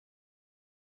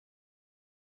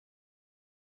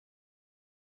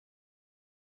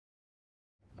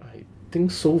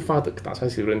think so far the Dasein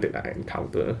students that I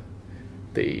encounter,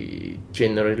 they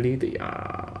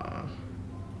are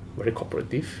very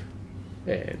cooperative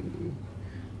and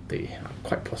they are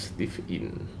quite positive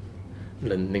in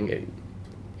learning and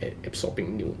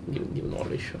absorbing new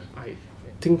knowledge. I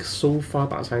think so far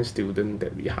Dasein student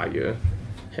that we hire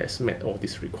has met all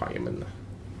these requirements.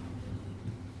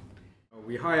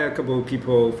 We hire a couple of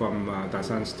people from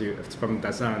Dasein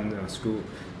school,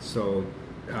 so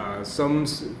some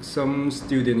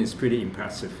student is pretty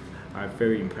impressive. I'm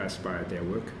very impressed by their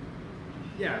work.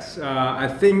 Yes, I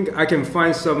think I can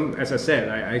find some, as I said,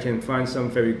 I can find some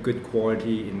very good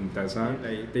quality in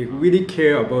Dasein. They really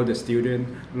care about the student,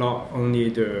 not only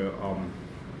the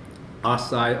art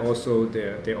side, also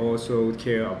they also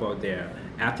care about their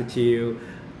attitude,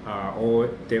 or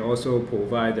they also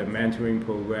provide a mentoring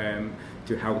program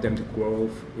to help them to grow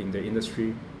in the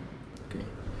industry. Okay,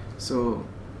 so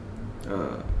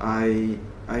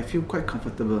I feel quite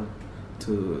comfortable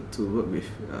to work with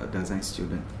Dasein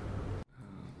student.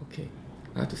 Okay,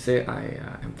 I have to say I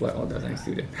employ all Dasein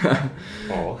students.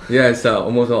 Oh. Yes,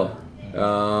 almost all.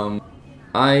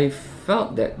 I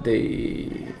felt that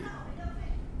they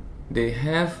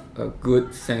have a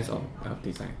good sense of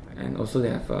design, and also they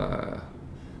have a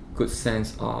good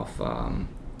sense of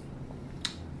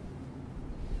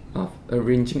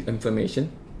arranging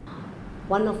information.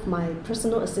 One of my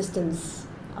personal assistants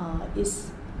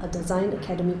is a Dasein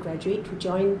Academy graduate who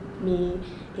joined me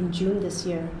in June this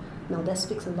year. Now that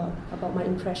speaks a lot about my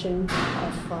impression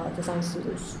of Dasein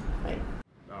students, right?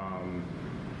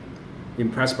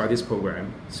 Impressed by this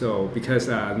program. So because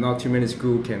not too many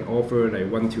schools can offer like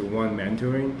one-to-one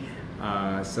mentoring,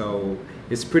 so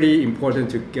it's pretty important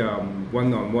to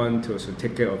one-on-one to also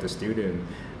take care of the student,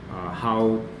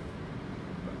 how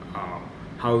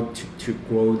to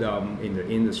grow them in the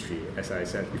industry, as I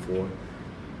said before.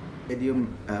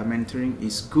 Edu-Mentoring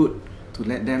is good to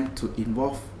let them to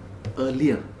involve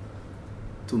earlier,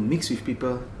 to mix with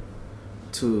people,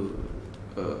 to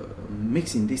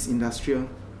mix in this industrial.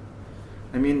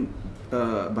 I mean,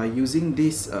 by using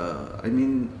this,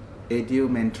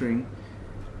 Edu-Mentoring,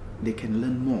 they can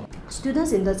learn more.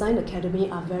 Students in Dasein Academy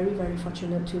are very, very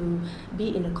fortunate to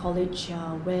be in a college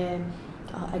where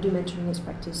Edu-Mentoring is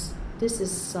practiced. This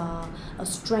is a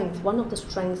strength, one of the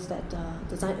strengths that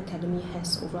Dasein Academy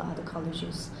has over other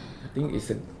colleges. I think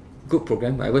it's a good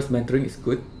program. Diverse mentoring is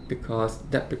good because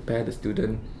that prepares the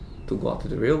student to go out to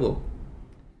the real world.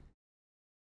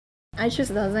 I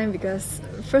choose Dasein because,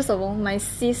 first of all, my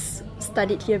sis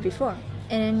studied here before,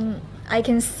 and I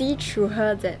can see through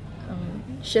her that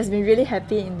she has been really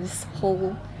happy in this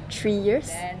whole 3 years.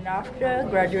 And after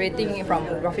graduating from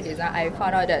graphic design, I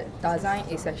found out that Dasein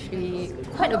is actually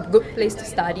quite a good place to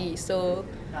study. So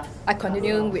I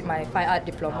continued with my fine art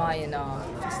diploma in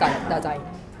Dasein.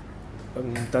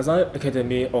 Dasein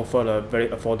Academy offer a very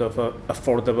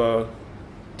affordable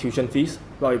tuition fees,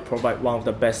 while it provide one of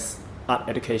the best art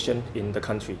education in the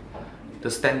country.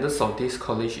 The standards of this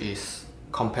college is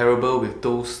comparable with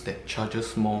those that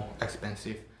charges more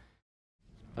expensive.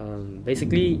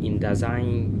 Basically, in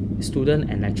Dasein,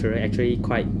 student and lecturer actually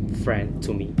quite friend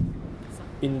to me.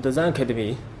 In Dasein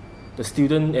Academy, the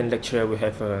student and lecturer will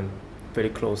have a very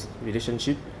close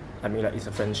relationship. I mean, like it's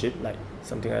a friendship, like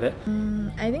something like that.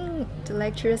 I think the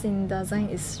lecturers in Dasein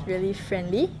is really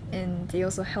friendly, and they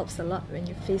also helps a lot when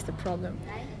you face the problem.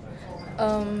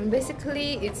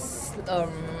 Basically, it's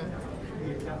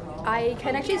I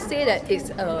can actually say that it's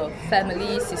a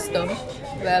family system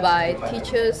whereby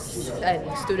teachers and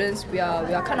students, we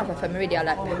are kind of a family. They are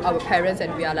like our parents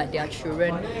and we are like their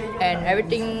children, and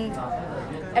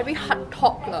every hard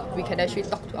talk we can actually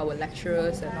talk to our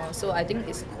lecturers and all. So I think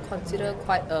it's considered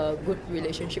quite a good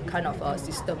relationship kind of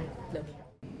system learning.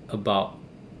 About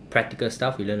practical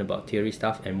stuff, we learn about theory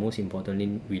stuff, and most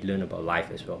importantly, we learn about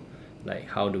life as well. Like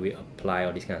how do we apply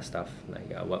all this kind of stuff,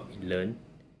 like what we learn.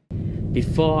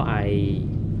 Before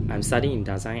I'm studying in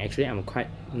Dasein, actually I'm quite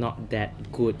not that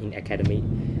good in academic,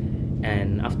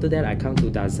 and after that I come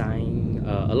to Dasein,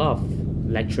 a lot of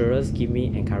lecturers give me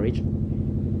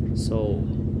encouragement, so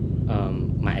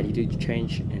my attitude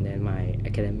changed, and then my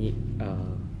academic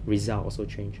result also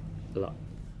changed a lot.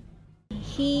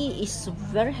 He is a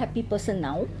very happy person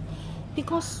now,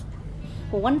 because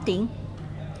for one thing,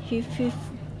 he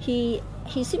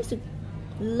seems to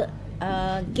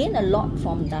gain a lot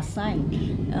from Dasein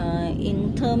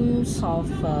in terms of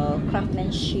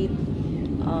craftsmanship,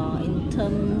 in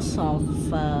terms of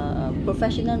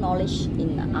professional knowledge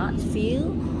in the art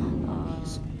field.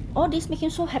 All this make him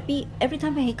so happy. Every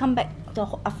time when he come back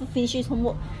after finish his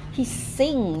homework, he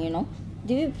sing.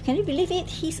 Can you believe it?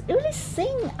 He's really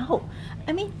sing out.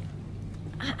 I mean,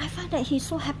 I find that he's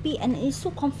so happy and he's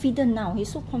so confident now.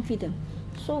 He's so confident.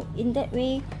 So in that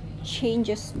way,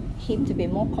 changes him to be a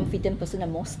more confident person, a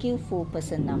more skillful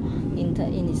person now in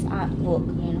his artwork.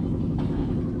 You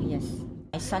know. Yes.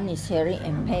 My son is hearing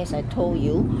impaired. As I told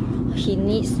you, he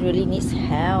really needs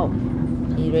help.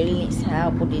 He really needs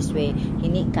help. Put this way, he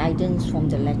needs guidance from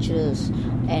the lecturers,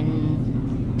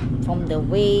 and from the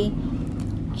way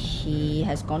he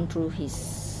has gone through his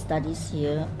studies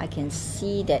here, I can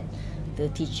see that the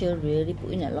teacher really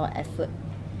put in a lot of effort,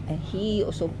 and he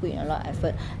also put in a lot of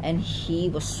effort, and he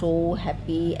was so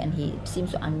happy, and he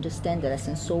seems to understand the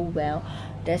lesson so well.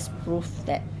 That's proof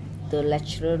that the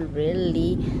lecturer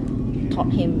really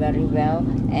taught him very well,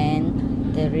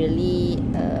 and they really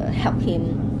helped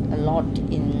him a lot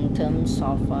in terms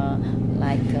of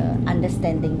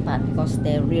understanding part, because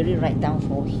they really write down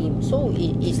for him. So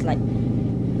it's like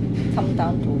come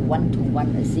down to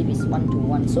one-to-one, as if it's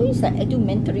one-to-one. So it's like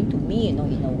edu-mentoring to me, you know,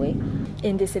 in a way.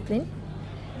 In discipline.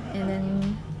 And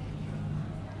then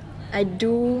I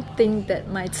do think that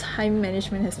my time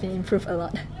management has been improved a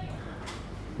lot.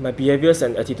 My behaviors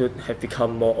and attitude have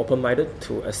become more open-minded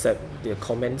to accept their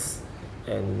comments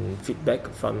and feedback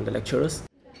from the lecturers.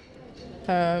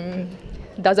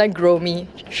 Doesn't grow me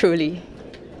truly.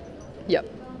 Yep.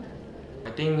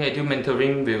 I think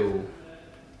edu-mentoring will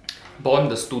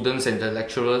bond the students and the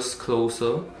lecturers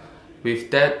closer.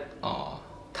 With that,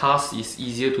 task is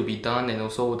easier to be done, and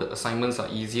also the assignments are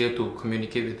easier to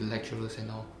communicate with the lecturers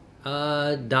and all.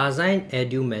 Dasein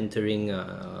Edu-Mentoring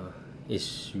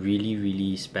is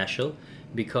really special,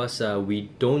 because we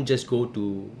don't just go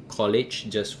to college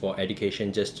just for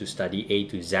education, just to study A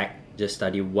to Z, just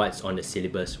study what's on the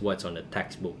syllabus, what's on the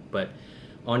textbook. But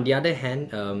on the other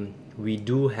hand, we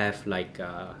do have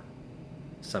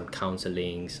some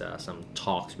counselings, some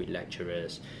talks with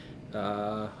lecturers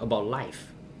about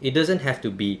life. It doesn't have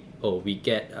to be, oh, we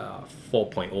get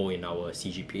 4.0 in our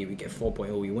CGPA, we get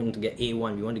 4.0, we want to get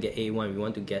A1, we want to get A1, we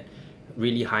want to get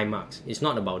really high marks. It's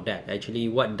not about that. Actually,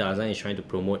 what Dasein is trying to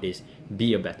promote is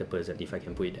be a better person, if I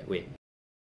can put it that way.